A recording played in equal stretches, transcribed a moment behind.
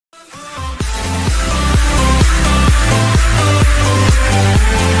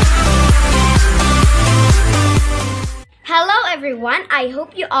Hello everyone, I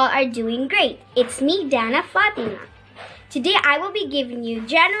hope you all are doing great. It's me, Fathima. Today I will be giving you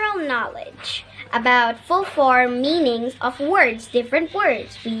general knowledge about full form meanings of words, different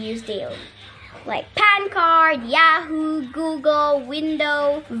words we use daily. Like PAN card, Yahoo, Google,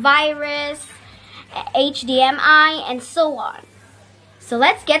 window, virus, HDMI, and so on. So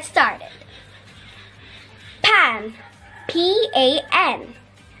let's get started. PAN, P-A-N,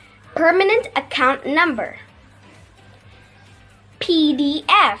 permanent account number.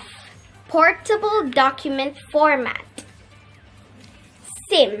 PDF, portable document format.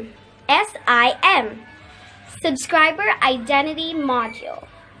 SIM, S-I-M, subscriber identity module.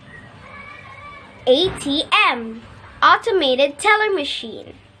 ATM, automated teller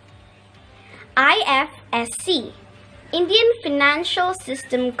machine. IFSC, Indian Financial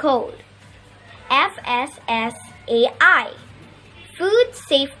System Code. FSSAI, Food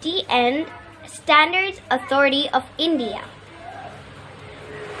Safety and Standards Authority of India.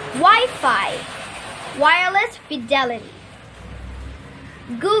 Wi-Fi, wireless fidelity.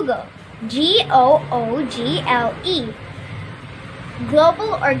 Google, Google,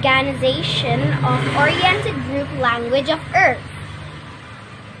 Global Organization of Oriented Group Language of Earth.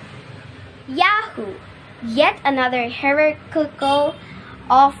 Yahoo, yet another hierarchical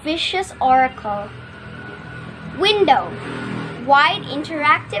officious oracle. Window, wide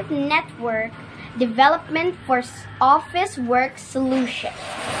interactive network development for office work solution.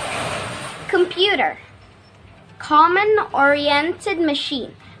 Computer, common-oriented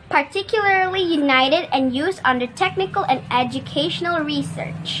machine, particularly united and used under technical and educational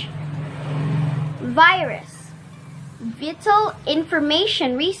research. Virus, vital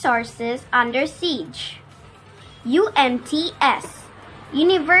information resources under siege. UMTS,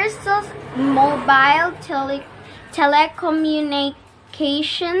 Universal Mobile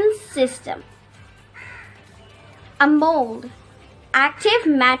Telecommunications System. A mold, active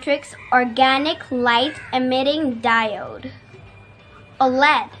matrix organic light emitting diode.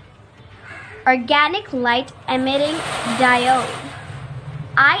 OLED, organic light emitting diode.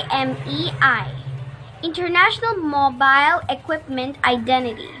 IMEI, International Mobile Equipment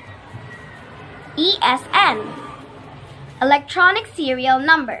Identity. ESN, electronic serial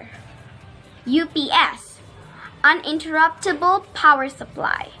number. UPS, uninterruptible power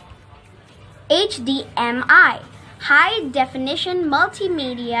supply. HDMI, high definition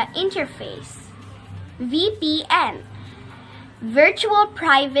multimedia interface. VPN, virtual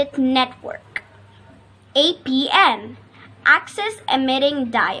private network. APN, access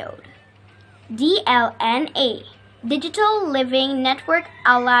emitting diode. DLNA, Digital Living Network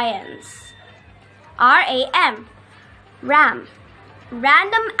Alliance. RAM, RAM,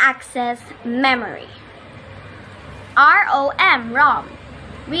 random access memory. ROM,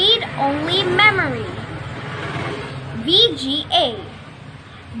 read-only memory. VGA,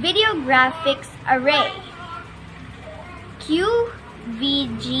 video graphics array.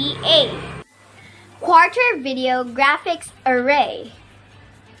 QVGA, quarter video graphics array.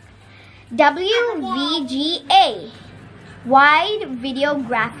 WVGA, wide video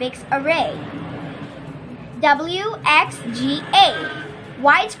graphics array. WXGA,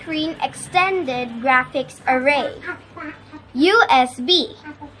 widescreen extended graphics array. USB,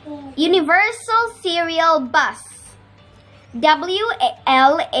 universal serial bus.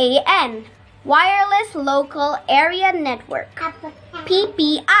 WLAN, wireless local area network.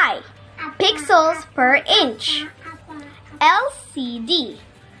 PPI, pixels per inch. LCD,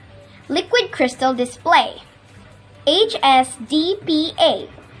 liquid crystal display. HSDPA,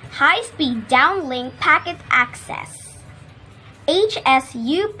 high-speed downlink packet access.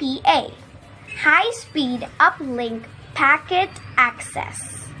 HSUPA, high-speed uplink packet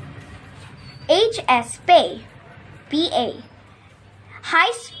access. HSPA,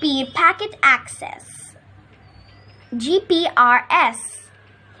 high-speed packet access. GPRS,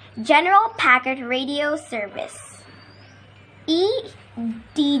 General Packet Radio Service.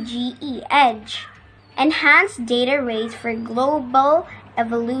 EDGE, Edge, enhanced data rates for global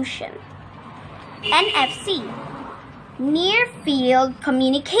evolution. NFC, near field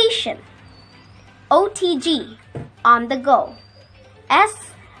communication. OTG, on the go.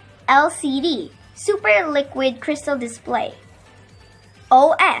 SLCD, super liquid crystal display.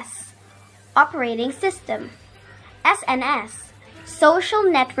 OS, operating system. SNS, social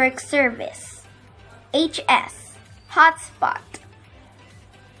network service. HS, hotspot.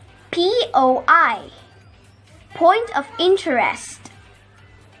 POI, point of interest.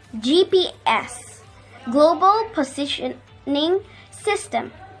 GPS, global positioning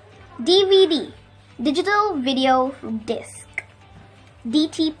system. DVD, digital video disc.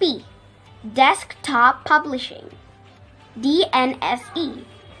 DTP, Desktop Publishing. DNSE,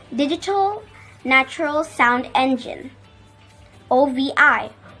 Digital Natural Sound Engine. OVI,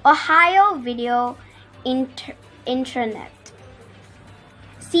 Ohio Video Intranet.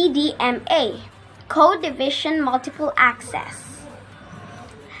 CDMA, Code Division Multiple Access.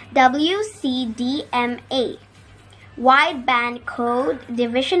 WCDMA, Wideband Code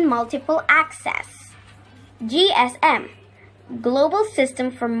Division Multiple Access. GSM, Global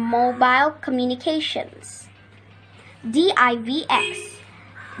System for Mobile Communications. DIVX,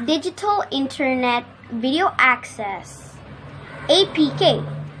 Digital Internet Video Access. APK,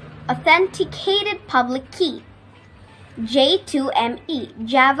 Authenticated Public Key. J2ME,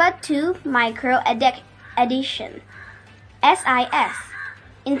 Java 2 Micro Edition. SIS,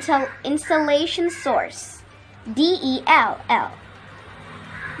 Installation Source. DELL,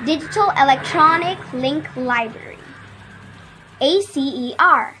 Digital Electronic Link Library.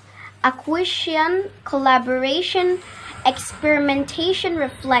 ACER, Acquisition, Collaboration, Experimentation,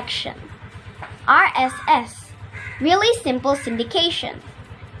 Reflection. RSS, Really Simple Syndication.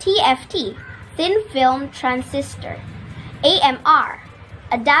 TFT, Thin Film Transistor. AMR,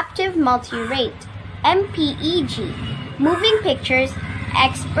 Adaptive Multi-Rate. MPEG, Moving Pictures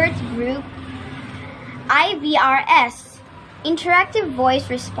Experts Group. IVRS, Interactive Voice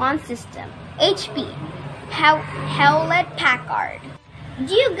Response System. HP, Hewlett-Packard.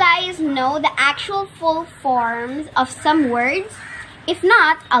 Do you guys know the actual full forms of some words? If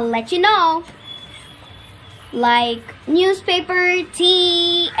not, I'll let you know. Like newspaper,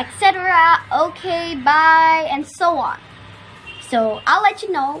 tea, etc., okay, bye, and so on. So I'll let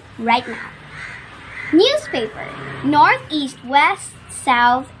you know right now. Newspaper, north, east, west,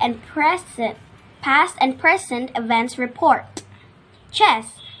 south, and present, past and present events report.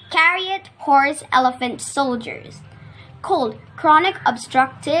 Chess, chariot, horse, elephant, soldiers. Cold, chronic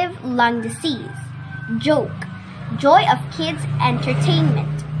obstructive lung disease. Joke, joy of kids'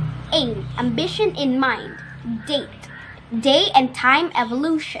 entertainment. Aim, ambition in mind. Date, day and time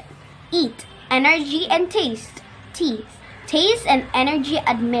evolution. Eat, energy and taste. Teeth, taste and energy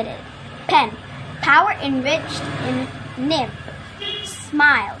admitted. Pen, power enriched in nib.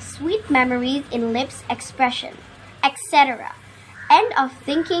 Smile, sweet memories in lips expression, etc. End of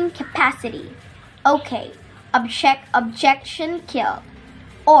thinking capacity. Okay, objection killed.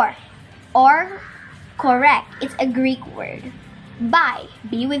 Or correct, it's a Greek word. Bye,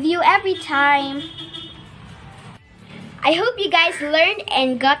 be with you every time. I hope you guys learned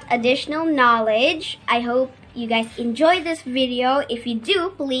and got additional knowledge. I hope you guys enjoyed this video. If you do,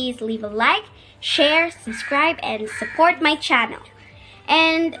 please leave a like, share, subscribe, and support my channel.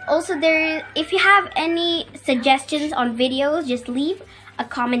 And also if you have any suggestions on videos, just leave a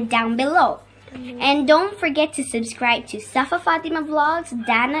comment down below. And don't forget to subscribe to Safa Fathima Vlogs,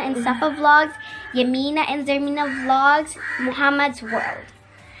 Dana and Safa Vlogs, Yaminah and Zarmina Vlogs, Mohammad's World.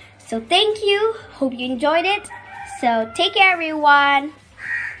 So thank you. Hope you enjoyed it. So take care, everyone.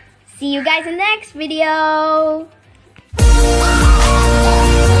 See you guys in the next video.